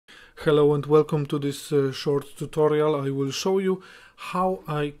Hello and welcome to this short tutorial. I will show you how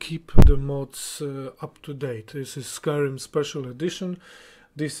I keep the mods up to date. This is Skyrim Special Edition.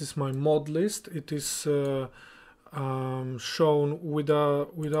 This is my mod list. It is shown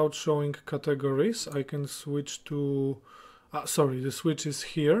without showing categories. I can switch to the switch is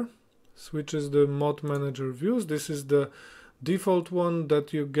here. Switch is the mod manager views. This is the default one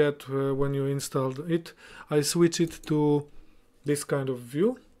that you get when you install it. I switch it to this kind of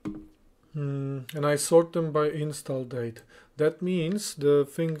view. And I sort them by install date. That means the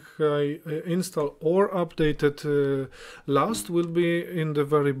thing I install or updated last will be in the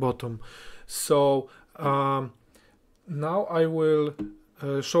very bottom. So now I will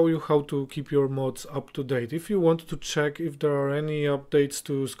show you how to keep your mods up to date. If you want to check if there are any updates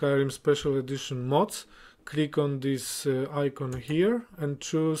to Skyrim Special Edition mods, click on this icon here and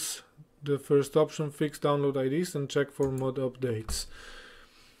choose the first option, Fix Download IDs, and check for mod updates.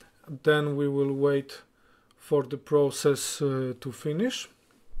 Then we will wait for the process to finish.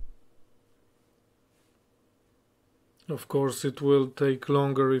 Of course, it will take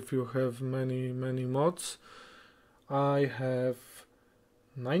longer if you have many mods. I have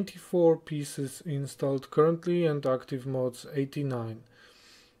 94 pieces installed currently and active mods 89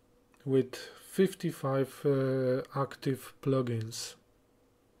 with 55 active plugins.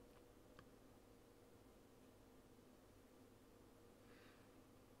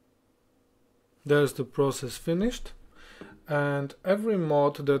 There's the process finished, and every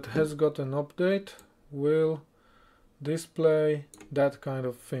mod that has got an update will display that kind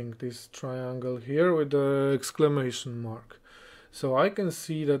of thing, this triangle here with the exclamation mark. So I can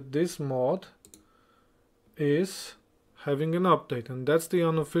see that this mod is having an update, and that's the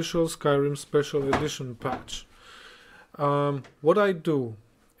unofficial Skyrim Special Edition patch. What I do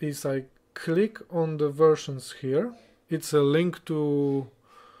is I click on the versions here. It's a link to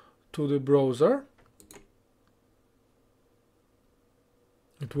the browser.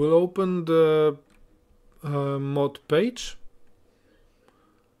 It will open the mod page.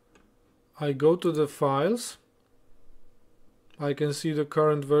 I go to the files. I can see the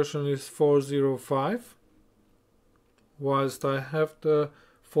current version is 4.05, whilst I have the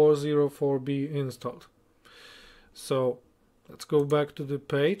 4.04b installed. So let's go back to the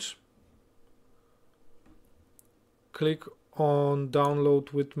page. Click on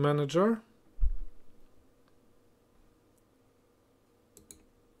Download with Manager.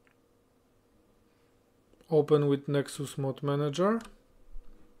 Open with Nexus Mod Manager.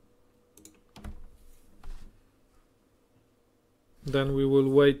 Then we will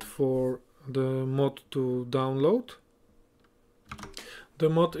wait for the mod to download. The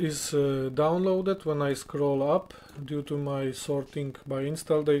mod is downloaded. When I scroll up, due to my sorting by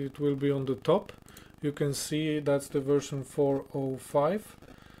install date, it will be on the top. You can see that's the version 4.05.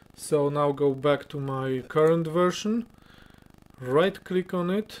 So now go back to my current version, right click on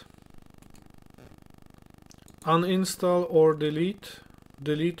it, uninstall or delete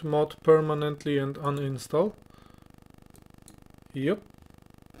mod permanently and uninstall. Yep.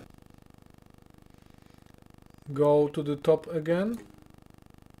 Go to the top again,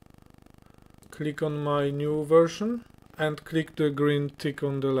 click on my new version and click the green tick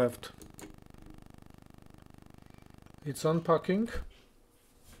on the left. It's unpacking.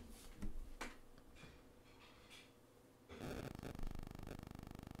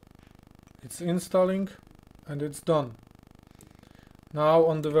 It's installing and it's done. Now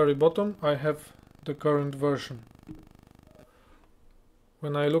on the very bottom I have the current version.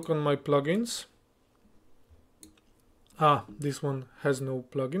 When I look on my plugins, this one has no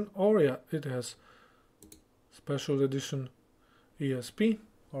plugin. Oh yeah, it has. Special Edition ESP.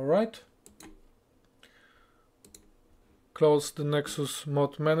 Alright. Close the Nexus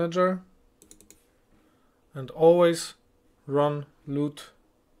Mod Manager and always run loot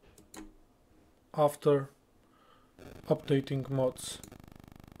after updating mods.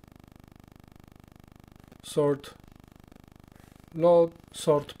 Sort load,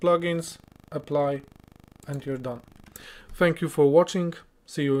 sort plugins, apply, and you're done. Thank you for watching.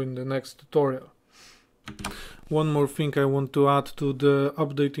 See you in the next tutorial. One more thing I want to add to the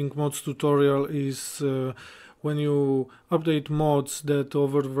updating mods tutorial is when you update mods that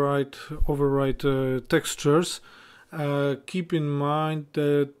overwrite textures, keep in mind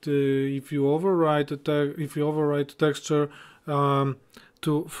that if you overwrite texture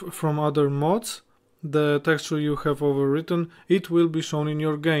from other mods, the texture you have overwritten, it will be shown in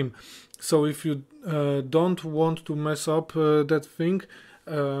your game. So if you don't want to mess up that thing,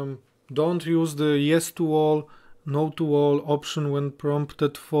 don't use the yes to all, no to all option when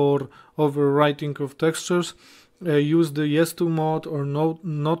prompted for overwriting of textures. use the yes to mod or no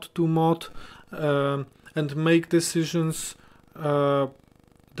not to mod, and make decisions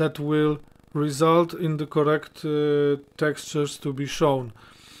that will result in the correct textures to be shown.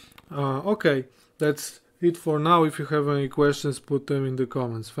 Okay, that's it for now. If you have any questions, put them in the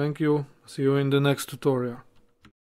comments. Thank you. See you in the next tutorial.